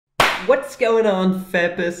What's going on,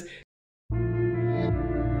 Fappers?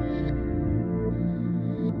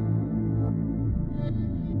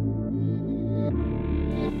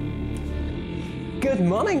 Good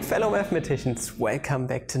morning, fellow mathematicians. Welcome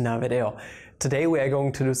back to another video. Today we are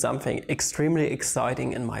going to do something extremely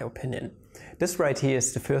exciting in my opinion. This right here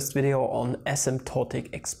is the first video on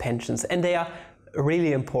asymptotic expansions, and they are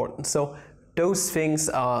really important. So those things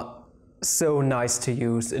are so nice to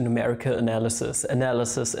use in numerical analysis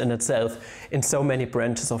in itself, in so many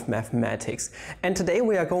branches of mathematics. And today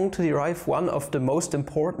we are going to derive one of the most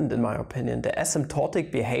important, in my opinion, the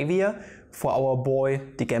asymptotic behavior for our boy,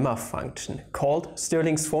 the gamma function, called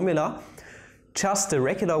Stirling's formula, just the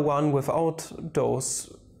regular one without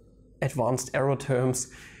those advanced arrow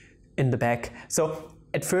terms in the back. So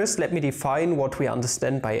at first let me define what we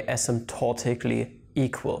understand by asymptotically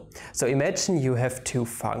equal. So imagine you have two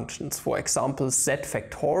functions, for example z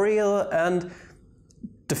factorial and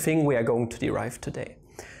the thing we are going to derive today.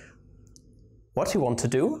 What we want to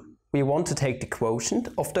do, we want to take the quotient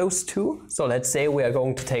of those two. So let's say we are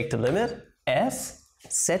going to take the limit as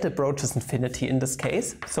z approaches infinity in this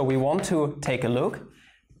case. So we want to take a look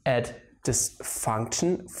at this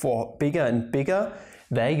function for bigger and bigger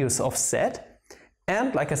values of z.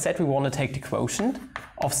 And like I said, we want to take the quotient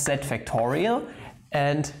of z factorial.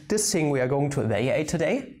 And this thing we are going to evaluate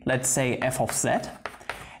today, let's say f of z.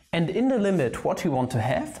 And in the limit, what we want to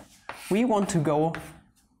have, we want to go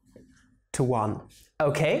to 1.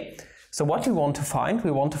 Okay, so what we want to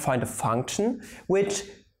find a function which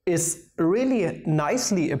is really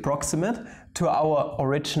nicely approximate to our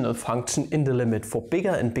original function in the limit for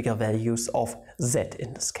bigger and bigger values of z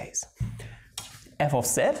in this case. F of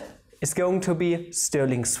z is going to be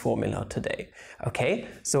Stirling's formula today. Okay,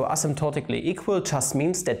 so asymptotically equal just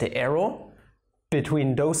means that the arrow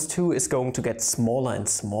between those two is going to get smaller and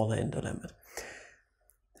smaller in the limit.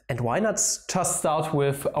 And why not just start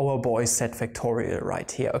with our boy z factorial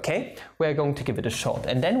right here, okay? We are going to give it a shot,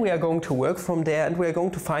 and then we are going to work from there, and we are going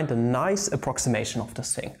to find a nice approximation of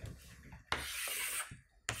this thing.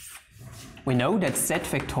 We know that z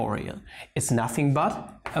factorial is nothing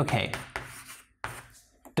but, okay,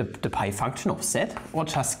 the pi function of z, or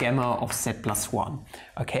just gamma of z plus 1.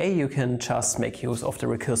 Okay, you can just make use of the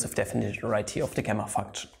recursive definition right here of the gamma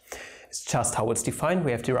function. It's just how it's defined. We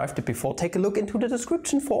have derived it before. Take a look into the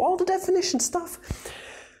description for all the definition stuff.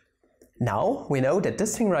 Now we know that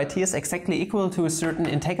this thing right here is exactly equal to a certain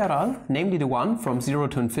integral, namely the one from 0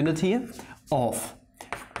 to infinity of,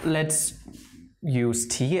 let's use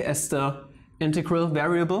t as the integral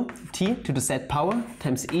variable, t to the z power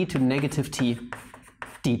times e to the negative t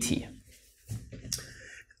dt.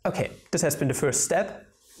 Okay, this has been the first step,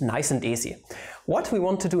 nice and easy. What we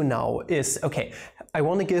want to do now is, okay, I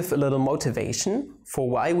want to give a little motivation for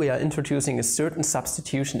why we are introducing a certain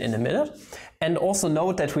substitution in a minute, and also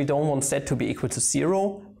note that we don't want z to be equal to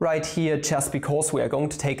 0 right here just because we are going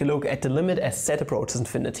to take a look at the limit as z approaches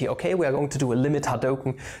infinity. Okay, we are going to do a limit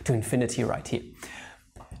Hadoken to infinity right here.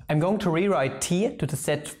 I'm going to rewrite t to the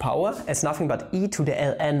z power as nothing but e to the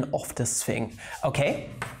ln of this thing, okay?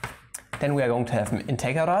 Then we are going to have an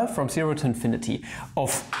integral from 0 to infinity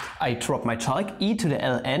of, I drop my chalk, e to the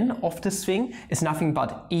ln of this thing is nothing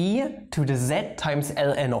but e to the z times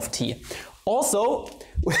ln of t. Also,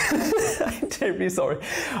 I'm terribly sorry.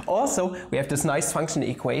 Also, we have this nice function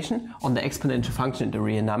equation on the exponential function in the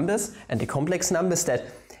real numbers and the complex numbers that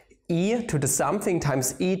e to the something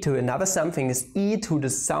times e to another something is e to the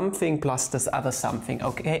something plus this other something,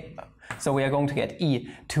 okay? So we are going to get e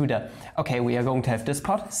to the, okay, we are going to have this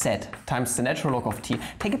part, z, times the natural log of t.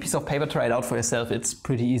 Take a piece of paper, try it out for yourself, it's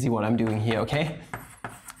pretty easy what I'm doing here, okay?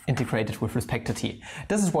 Integrated with respect to t.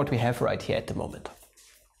 This is what we have right here at the moment.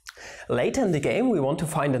 Later in the game we want to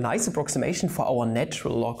find a nice approximation for our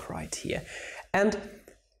natural log right here. And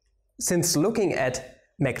since looking at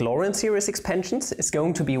Maclaurin series expansions is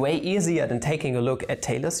going to be way easier than taking a look at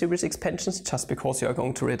Taylor series expansions, just because you're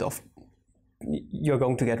going to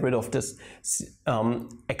get rid of this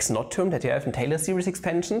x0 term that you have in Taylor series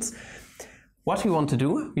expansions. What we want to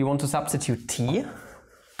do, we want to substitute t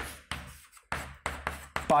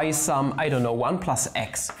by some, I don't know, 1 plus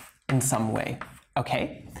x in some way,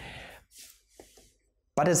 okay?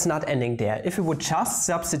 But it's not ending there. If we would just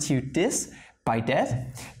substitute this by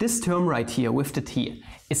that, this term right here with the t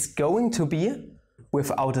is going to be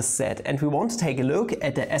without a z, and we want to take a look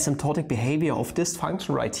at the asymptotic behavior of this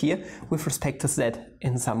function right here with respect to z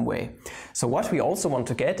in some way. So what we also want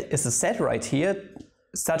to get is a z right here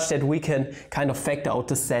such that we can kind of factor out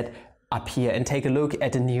the z up here and take a look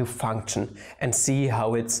at the new function and see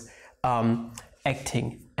how it's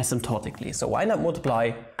acting asymptotically. So why not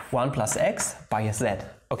multiply 1 plus x by a z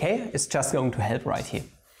Okay, it's just going to help right here.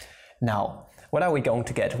 Now, what are we going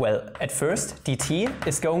to get? Well, at first, dt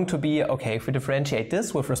is going to be, okay, if we differentiate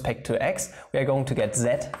this with respect to x, we are going to get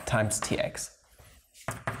z times tx,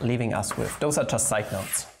 leaving us with, those are just side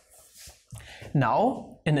notes.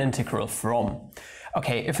 Now, an integral from,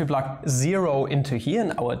 okay, if we plug 0 into here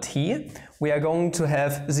in our t, we are going to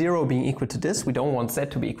have 0 being equal to this. We don't want z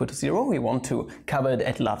to be equal to 0. We want to cover it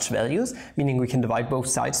at large values, meaning we can divide both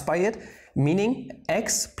sides by it, meaning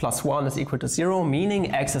x plus 1 is equal to 0,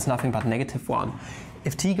 meaning x is nothing but negative 1.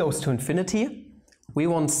 If t goes to infinity, we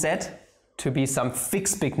want z to be some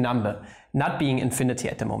fixed big number, not being infinity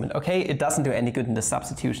at the moment. Okay, it doesn't do any good in the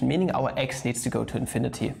substitution, meaning our x needs to go to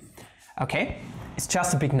infinity. Okay, it's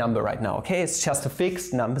just a big number right now. Okay, it's just a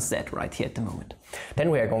fixed number z right here at the moment. Then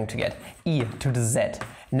we are going to get e to the z,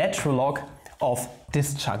 natural log of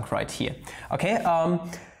this chunk right here. Okay,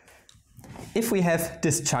 if we have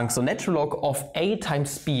this chunk, so natural log of a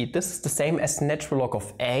times b, this is the same as the natural log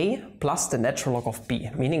of a plus the natural log of b,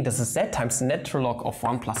 meaning this is z times the natural log of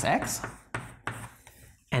 1 plus x,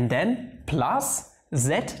 and then plus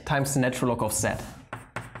z times the natural log of z.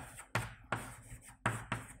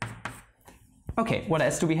 Okay, what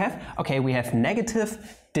else do we have? Okay, we have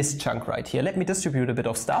negative this chunk right here. Let me distribute a bit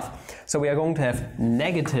of stuff. So we are going to have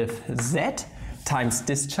negative z times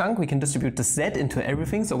this chunk. We can distribute the z into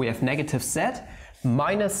everything. So we have negative z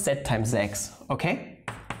minus z times x. Okay?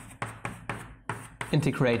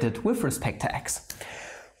 Integrated with respect to x.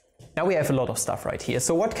 Now we have a lot of stuff right here.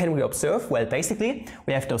 So what can we observe? Well, basically,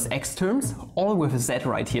 we have those x terms, all with a z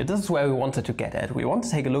right here. This is where we wanted to get at. We want to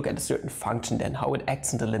take a look at a certain function then, how it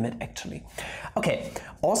acts in the limit actually. Okay,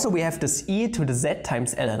 also we have this e to the z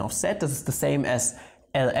times ln of z. This is the same as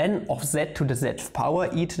ln of z to the zth power.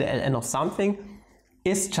 E to the ln of something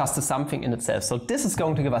is just a something in itself. So this is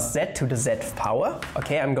going to give us z to the zth power.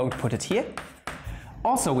 Okay, I'm going to put it here.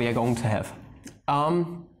 Also we are going to have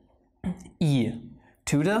e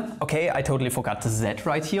to the, okay, I totally forgot the z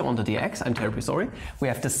right here on the dx, I'm terribly sorry. We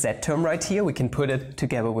have the z term right here, we can put it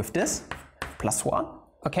together with this, plus 1,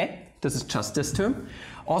 okay? This is just this term.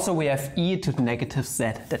 Also we have e to the negative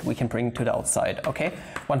z that we can bring to the outside, okay?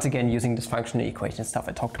 Once again using this functional equation stuff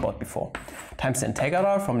I talked about before. Times the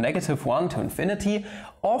integral from negative 1 to infinity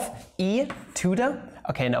of e to the,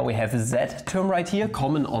 okay, now we have a z term right here,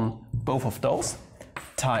 common on both of those,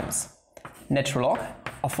 times natural log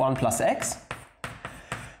of 1 plus x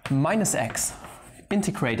minus x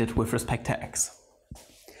integrated with respect to x.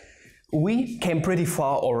 We came pretty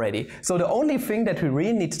far already. So the only thing that we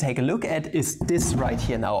really need to take a look at is this right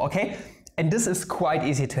here now, okay? And this is quite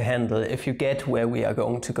easy to handle if you get where we are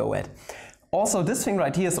going to go at. Also, this thing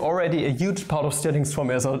right here is already a huge part of Stirling's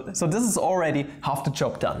formula, so this is already half the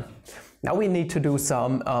job done. Now we need to do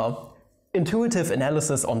some intuitive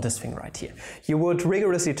analysis on this thing right here. You would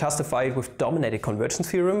rigorously justify it with dominated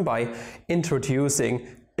convergence theorem by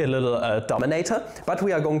introducing a little dominator, but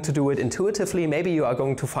we are going to do it intuitively. Maybe you are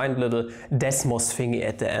going to find a little Desmos thingy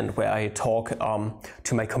at the end where I talk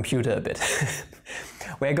to my computer a bit.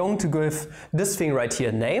 We are going to give this thing right here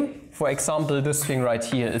a name. For example, this thing right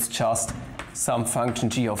here is just some function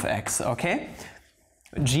g of x, okay?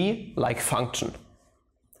 G like function.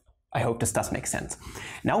 I hope this does make sense.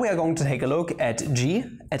 Now we are going to take a look at g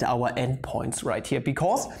at our endpoints right here,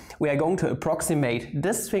 because we are going to approximate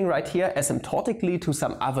this thing right here asymptotically to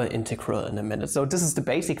some other integral in a minute. So this is the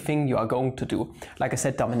basic thing you are going to do. Like I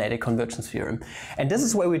said, dominated convergence theorem. And this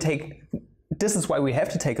is where this is why we have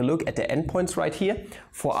to take a look at the endpoints right here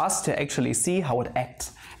for us to actually see how it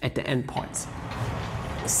acts at the endpoints.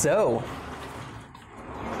 So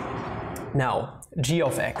now g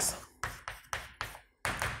of x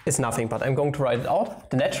is nothing, but I'm going to write it out,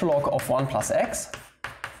 the natural log of 1 plus x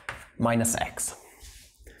minus x.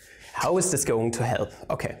 How is this going to help?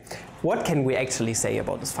 Okay, what can we actually say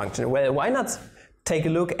about this function? Well, why not take a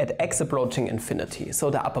look at x approaching infinity, so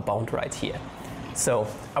the upper bound right here. So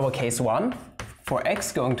our case 1, for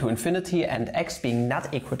x going to infinity and x being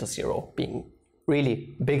not equal to 0, being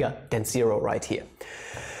really bigger than 0 right here.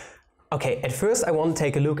 Okay, at first I want to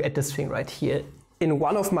take a look at this thing right here. In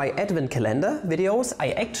one of my advent calendar videos,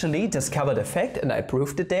 I actually discovered a fact, and I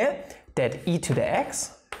proved it there, that e to the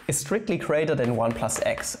x is strictly greater than 1 plus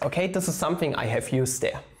x. Okay, this is something I have used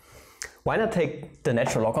there. Why not take the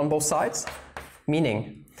natural log on both sides?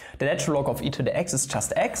 Meaning, the natural log of e to the x is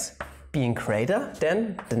just x, being greater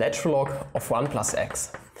than the natural log of 1 plus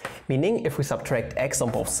x. Meaning, if we subtract x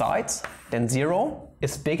on both sides, then 0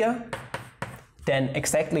 is bigger than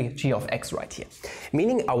exactly g of x right here.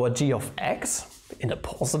 Meaning our g of x in the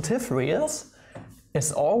positive reals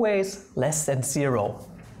is always less than 0.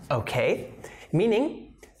 Okay?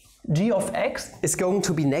 Meaning g of x is going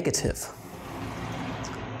to be negative.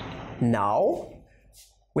 Now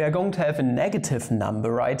we are going to have a negative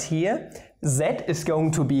number right here. Z is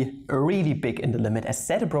going to be really big in the limit. As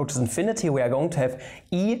z approaches infinity, we are going to have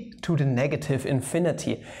e to the negative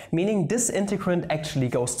infinity, meaning this integrand actually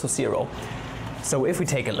goes to 0. So if we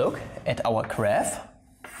take a look at our graph,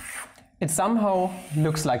 it somehow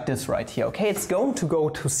looks like this right here. Okay, it's going to go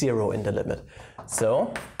to 0 in the limit.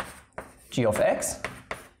 So g of x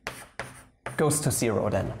goes to 0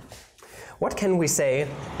 then. What can we say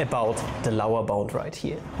about the lower bound right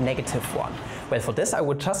here, -1? Well, for this I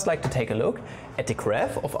would just like to take a look at the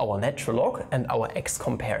graph of our natural log and our x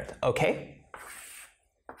compared, okay?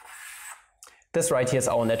 This right here is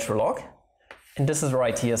our natural log, and this is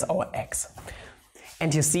right here is our x.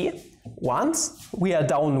 And you see, once we are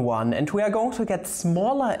down 1 and we are going to get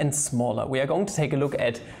smaller and smaller, we are going to take a look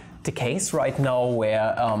at the case right now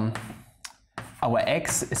where our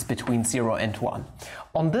x is between 0 and 1.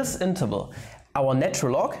 On this interval, our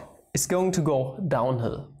natural log is going to go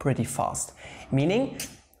downhill pretty fast. Meaning,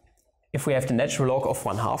 if we have the natural log of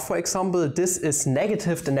 1/2, for example, this is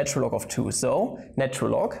negative the natural log of 2. So,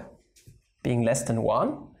 natural log, being less than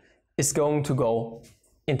 1, is going to go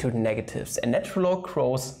into the negatives. And natural log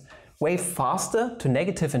grows way faster to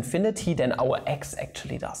negative infinity than our x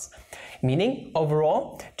actually does. Meaning,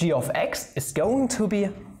 overall, g of x is going to be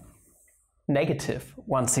negative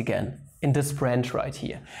once again in this branch right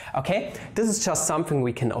here. Okay, this is just something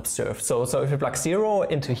we can observe. So if we plug 0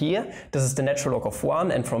 into here, this is the natural log of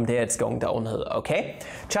 1, and from there it's going downhill. Okay,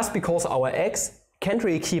 just because our x can't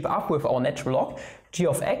really keep up with our natural log, g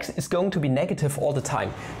of x is going to be negative all the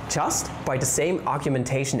time. Just by the same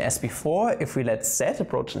argumentation as before, if we let z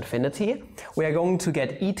approach infinity, we are going to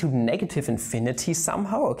get e to the negative infinity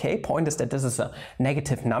somehow. Okay, point is that this is a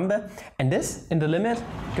negative number, and this in the limit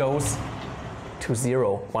goes to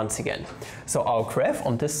 0 once again. So our graph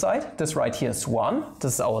on this side, this right here is 1,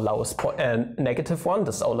 this is our lowest point, -1,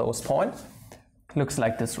 this is our lowest point, looks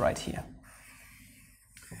like this right here.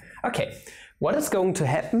 Okay, what is going to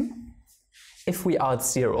happen if we are at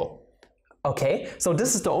 0? Okay, so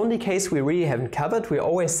this is the only case we really haven't covered. We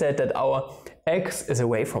always said that our x is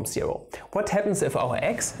away from 0. What happens if our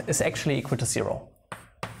x is actually equal to 0?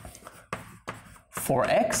 For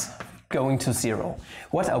x going to 0,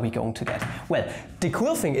 what are we going to get? Well, the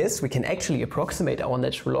cool thing is we can actually approximate our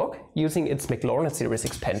natural log using its Maclaurin series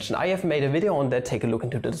expansion. I have made a video on that, take a look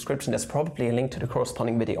into the description, there's probably a link to the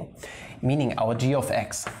corresponding video. Meaning our g of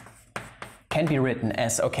x can be written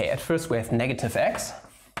as, okay, at first we have -x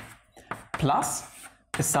plus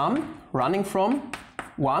the sum running from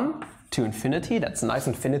 1 to infinity, that's a nice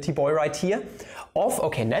infinity boy right here, of,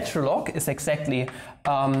 okay, natural log is exactly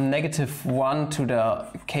 -1 to the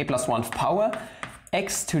k plus 1th power,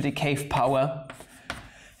 x to the kth power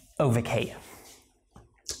over k.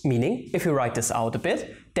 Meaning, if we write this out a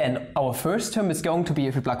bit, then our first term is going to be,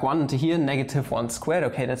 if we plug 1 into here, -1 squared,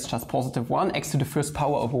 okay, that's just +1, x to the first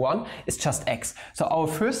power over 1 is just x. So our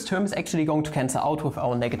first term is actually going to cancel out with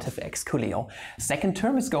our -x, coolio. Second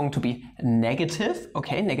term is going to be negative,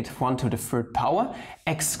 okay, -1 to the third power,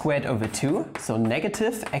 x squared over 2, so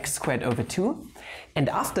negative x squared over 2. And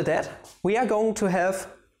after that, we are going to have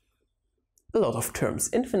a lot of terms,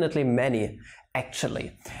 infinitely many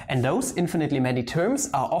actually. And those infinitely many terms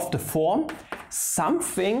are of the form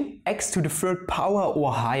something x to the third power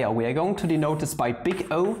or higher. We are going to denote this by big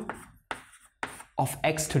O of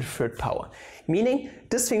x to the third power. Meaning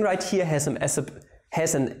this thing right here has an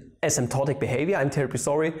asymptotic behavior, I'm terribly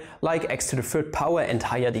sorry, like x to the third power and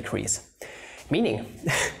higher degrees. Meaning,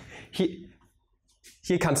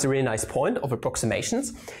 here comes the really nice point of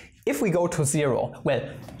approximations. If we go to 0, well,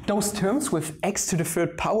 those terms with x to the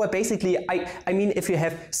third power, basically, I mean, if you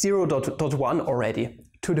have 0.1 already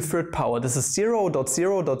to the third power, this is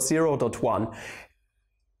 0.0.0.1.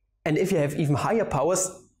 And if you have even higher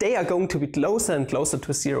powers, they are going to be closer and closer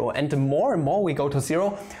to 0. And the more and more we go to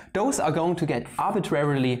 0, those are going to get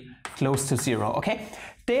arbitrarily close to 0, okay?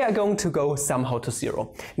 They are going to go somehow to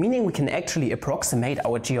 0. Meaning we can actually approximate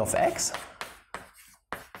our g of x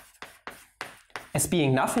as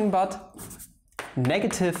being nothing but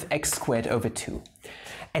 -x squared over 2.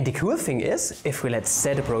 And the cool thing is, if we let z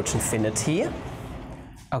approach infinity,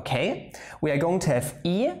 okay, we are going to have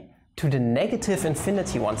e to the negative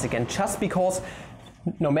infinity once again, just because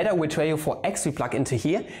no matter which value for x we plug into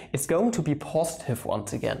here, it's going to be positive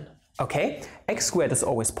once again. Okay, x squared is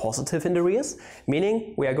always positive in the reals,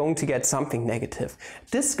 meaning we are going to get something negative.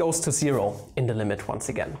 This goes to 0 in the limit once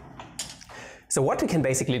again. So what we can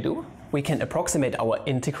basically do, we can approximate our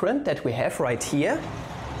integrand that we have right here.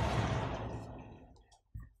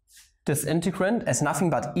 this integrand as nothing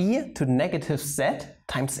but e to the negative z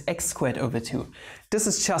times x squared over 2. This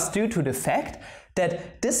is just due to the fact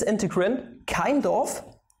that this integrand kind of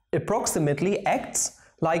approximately acts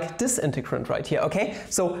like this integrand right here, okay?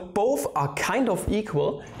 So both are kind of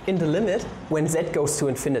equal in the limit when z goes to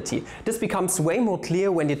infinity. This becomes way more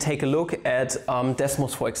clear when you take a look at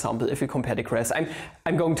Desmos, for example, if you compare the graphs.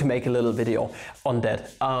 I'm going to make a little video on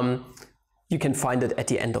that. You can find it at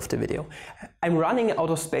the end of the video. I'm running out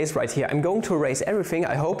of space right here. I'm going to erase everything.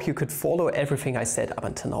 I hope you could follow everything I said up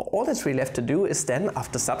until now. All that's really left to do is then,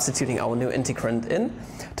 after substituting our new integrand in,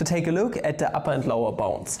 to take a look at the upper and lower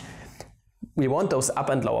bounds. We want those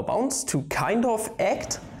upper and lower bounds to kind of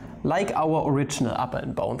act like our original upper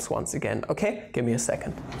and bounds once again. Okay, give me a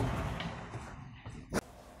second.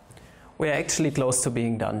 We're actually close to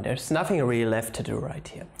being done. There's nothing really left to do right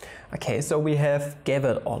here. Okay, so we have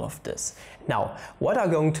gathered all of this. Now, what are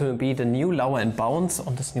going to be the new lower and bounds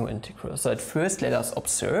on this new integral? So at first, let us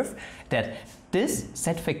observe that this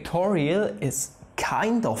z factorial is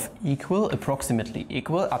kind of equal, approximately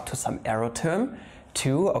equal, up to some error term,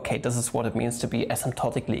 to, okay, this is what it means to be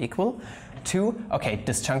asymptotically equal, to, okay,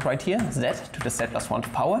 this chunk right here, z to the z plus 1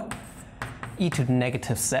 power, e to the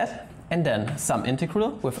negative z, and then some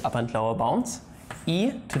integral with upper and lower bounds,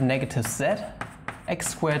 e to the negative z, x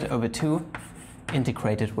squared over 2,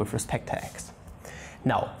 integrated with respect to x.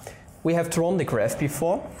 Now, we have drawn the graph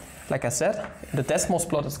before. Like I said, the Desmos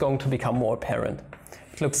plot is going to become more apparent.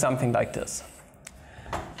 It looks something like this.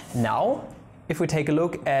 Now, if we take a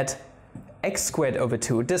look at x squared over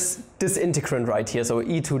 2, this integrand right here, so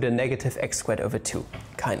e to the negative x squared over 2,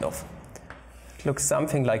 kind of. It looks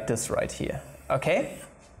something like this right here, okay?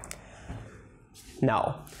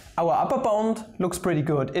 Now, our upper bound looks pretty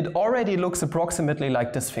good. It already looks approximately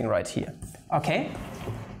like this thing right here, okay?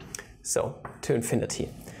 So, to infinity.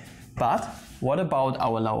 But what about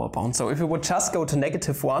our lower bound? So if we would just go to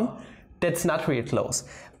 -1, that's not really close.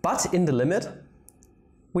 But in the limit,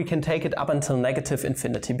 we can take it up until negative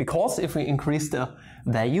infinity, because if we increase the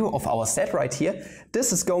value of our set right here,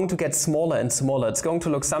 this is going to get smaller and smaller. It's going to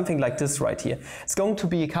look something like this right here. It's going to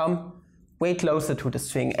become way closer to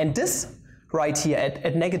this thing. And this right here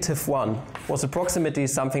at -1 was approximately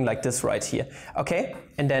something like this right here. Okay?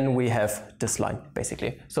 And then we have this line,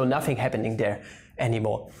 basically. So nothing happening there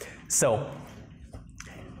anymore. So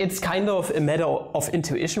it's kind of a matter of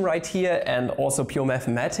intuition right here, and also pure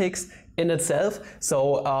mathematics in itself.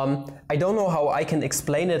 So I don't know how I can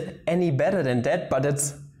explain it any better than that, but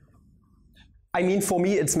it's, I mean, for me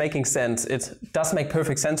it's making sense. It does make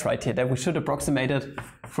perfect sense right here that we should approximate it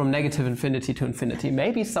from negative infinity to infinity.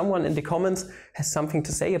 Maybe someone in the comments has something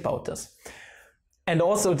to say about this. And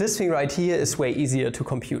also this thing right here is way easier to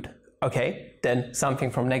compute, okay, than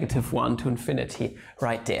something from -1 to infinity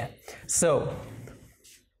right there. So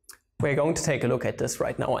we're going to take a look at this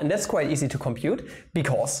right now, and that's quite easy to compute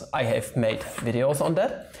because I have made videos on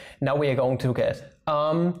that. Now we are going to get,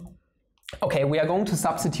 okay, we are going to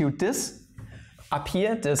substitute this up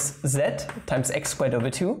here, this z times x squared over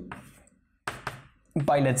 2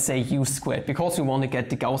 by, let's say, u squared, because we want to get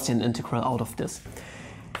the Gaussian integral out of this.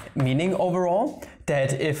 Meaning overall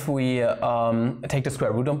that if we take the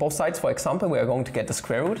square root on both sides, for example, we are going to get the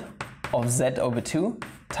square root of z over 2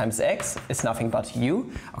 times x is nothing but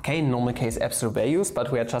u. Okay, in normal case absolute values,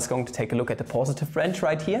 but we are just going to take a look at the positive branch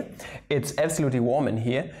right here. It's absolutely warm in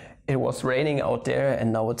here. It was raining out there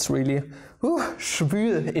and now it's really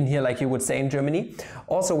schwül in here, like you would say in Germany.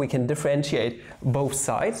 Also, we can differentiate both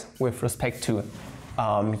sides with respect to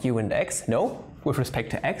u and x. No, with respect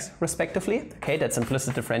to x respectively. Okay, that's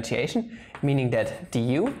implicit differentiation, meaning that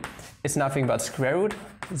du is nothing but square root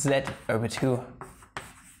z over 2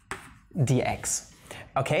 dx.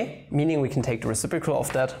 Okay, meaning we can take the reciprocal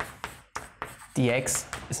of that. Dx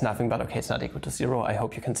is nothing but, okay, it's not equal to 0. I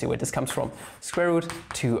hope you can see where this comes from. Square root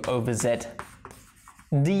 2 over z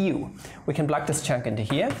du. We can plug this chunk into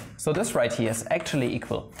here. So this right here is actually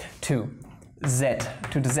equal to z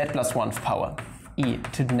to the z plus 1 power, e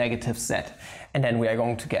to the negative z. And then we are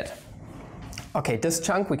going to get, okay, this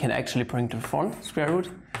chunk we can actually bring to the front, square root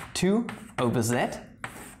 2 over z.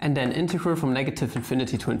 And then integral from negative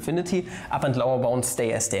infinity to infinity. Up and lower bounds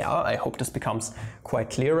stay as they are. I hope this becomes quite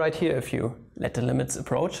clear right here if you let the limits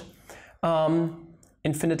approach.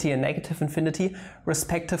 Infinity and negative infinity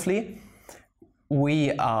respectively.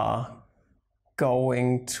 We are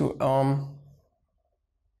going to,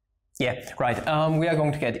 yeah, right. We are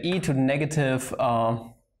going to get e to the negative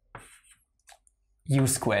u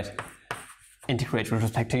squared. Integrate with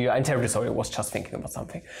respect to u. I'm terribly sorry, I was just thinking about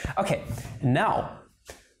something. Okay, now,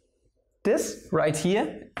 this right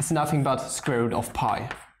here is nothing but square root of pi,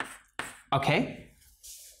 okay?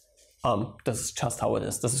 This is just how it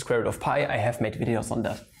is. This is square root of pi. I have made videos on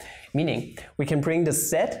that. Meaning, we can bring the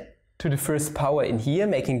z to the first power in here,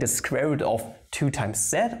 making the square root of 2 times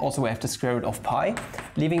z. Also, we have the square root of pi,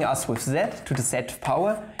 leaving us with z to the zth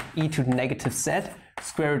power, e to the negative z,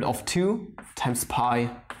 square root of 2 times pi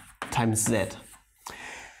times z.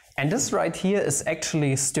 And this right here is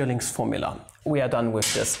actually Stirling's formula. We are done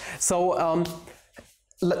with this. So,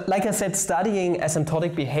 like I said, studying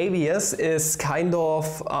asymptotic behaviors is kind of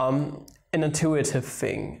an intuitive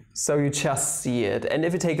thing. So you just see it. And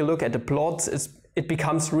if you take a look at the plots, it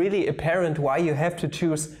becomes really apparent why you have to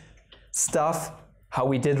choose stuff how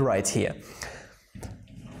we did right here.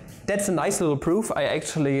 That's a nice little proof I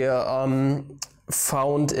actually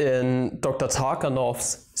found in Dr.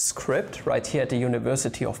 Tarkanov's script right here at the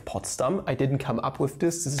University of Potsdam. I didn't come up with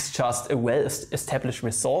this. This is just a well-established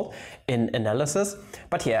result in analysis.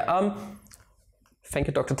 But yeah, thank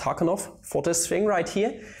you, Dr. Tarkanov, for this thing right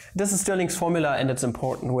here. This is Stirling's formula, and it's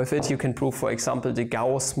important. With it, you can prove, for example, the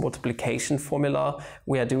Gauss multiplication formula.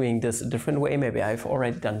 We are doing this a different way. Maybe I've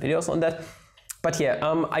already done videos on that. But yeah,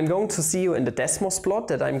 I'm going to see you in the Desmos plot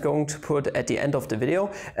that I'm going to put at the end of the video.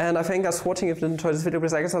 And I thank you guys for watching. If you enjoyed this video,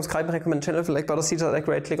 please like and subscribe and recommend the channel. If you like button, see that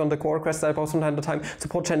great. Click on the core request that I post from time to time.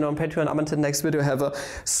 Support channel on Patreon. I'm until the next video. Have a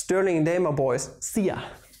sterling day, my boys. See ya.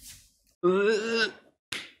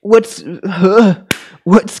 What's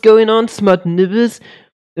going on, smart nibbers?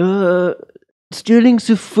 Stirling's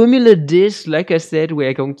formula this. Like I said, we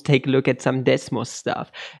are going to take a look at some Desmos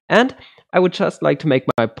stuff. And I would just like to make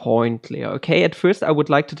my point clear, okay? At first, I would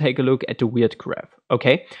like to take a look at the weird graph,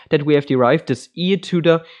 okay? That we have derived this e to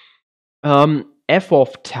the f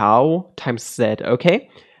of tau times z, okay?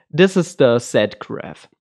 This is the z graph.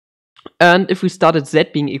 And if we start at z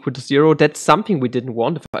being equal to 0, that's something we didn't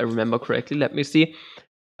want, if I remember correctly. Let me see.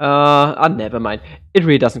 Never mind. It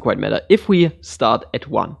really doesn't quite matter. If we start at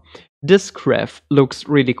 1, this graph looks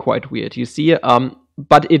really quite weird, you see?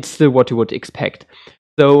 But it's still what you would expect.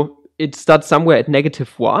 So it starts somewhere at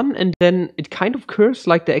 -1, and then it kind of curves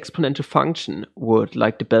like the exponential function would,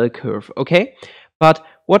 like the bell curve, okay? But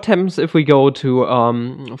what happens if we go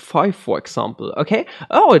to 5, for example, okay?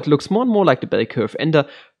 Oh, it looks more and more like the bell curve, and the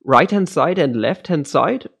right-hand side and left-hand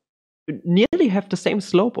side nearly have the same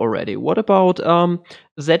slope already. What about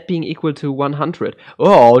z being equal to 100?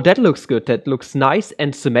 Oh, that looks good. That looks nice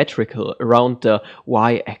and symmetrical around the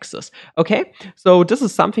y-axis. Okay, so this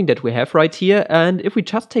is something that we have right here. And if we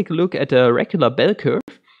just take a look at a regular bell curve,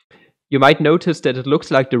 you might notice that it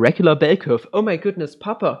looks like the regular bell curve. Oh my goodness,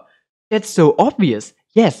 Papa, that's so obvious.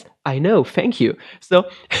 Yes, I know, thank you. So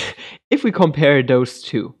if we compare those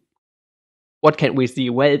two, what can we see?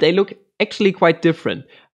 Well, they look actually quite different.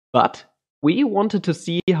 But we wanted to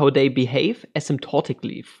see how they behave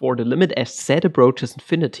asymptotically for the limit as z approaches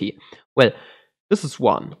infinity. Well, this is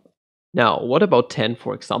 1. Now, what about 10,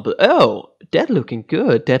 for example? Oh, that looking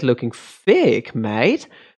good. That looking thick, mate.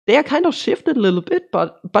 They are kind of shifted a little bit,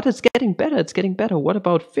 but it's getting better. It's getting better. What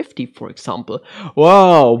about 50, for example?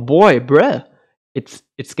 Whoa, boy, bruh.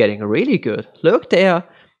 It's getting really good. Look, they are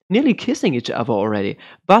nearly kissing each other already.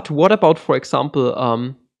 But what about, for example,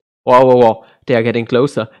 whoa, they are getting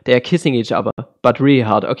closer. They are kissing each other, but really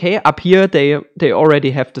hard. Okay, up here they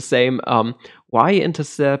already have the same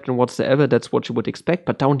y-intercept and whatsoever. That's what you would expect.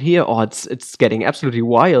 But down here, oh, it's getting absolutely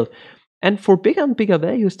wild. And for bigger and bigger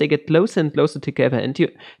values, they get closer and closer together. And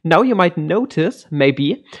now you might notice,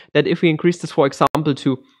 maybe, that if we increase this, for example,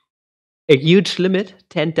 to a huge limit,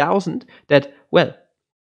 10,000, that, well,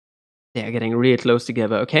 they are getting really close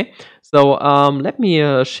together, okay? So let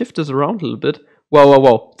me shift this around a little bit.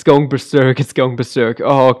 Whoa, it's going berserk, it's going berserk.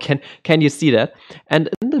 Oh, can you see that? And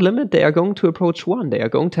in the limit, they are going to approach 1. They are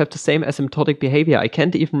going to have the same asymptotic behavior. I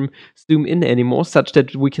can't even zoom in anymore, such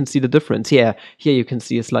that we can see the difference. Yeah, here you can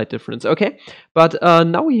see a slight difference, okay? But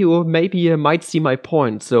now you maybe might see my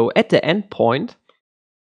point. So at the end point,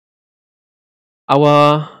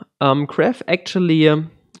 our graph actually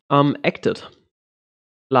acted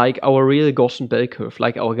like our real Gaussian bell curve,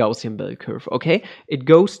 like our Gaussian bell curve, okay? It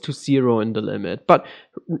goes to 0 in the limit, but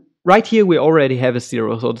right here we already have a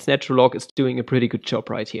 0, so this natural log is doing a pretty good job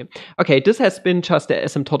right here. Okay, this has been just the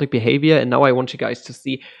asymptotic behavior, and now I want you guys to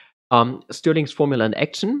see Stirling's formula in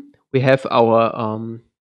action. We have our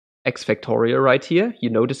x factorial right here.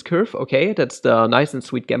 You know this curve, okay? That's the nice and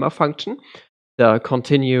sweet gamma function, the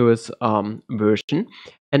continuous version.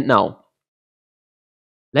 And now,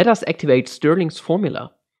 let us activate Stirling's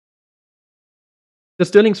formula. The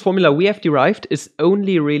Stirling's formula we have derived is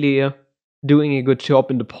only really doing a good job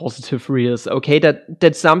in the positive reals, okay?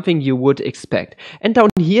 That's something you would expect. And down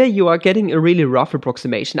here you are getting a really rough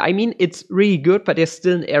approximation. I mean, it's really good, but there's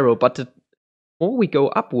still an error, but more we go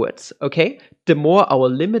upwards, okay, the more our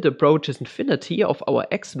limit approaches infinity of our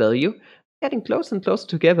x value, getting closer and closer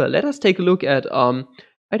together. Let us take a look at,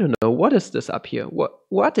 I don't know, what is this up here?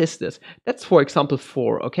 What is this? That's, for example,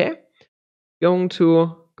 4, okay? Going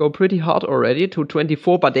to go pretty hard already to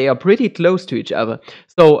 24, but they are pretty close to each other.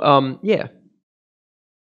 So, yeah.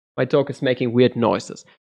 My dog is making weird noises.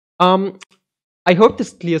 I hope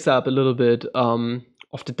this clears up a little bit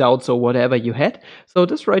of the doubts or whatever you had. So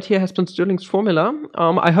this right here has been Stirling's formula.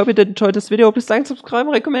 I hope you did enjoy this video. Please like, subscribe,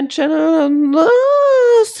 recommend channel, and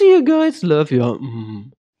see you guys. Love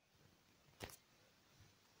you.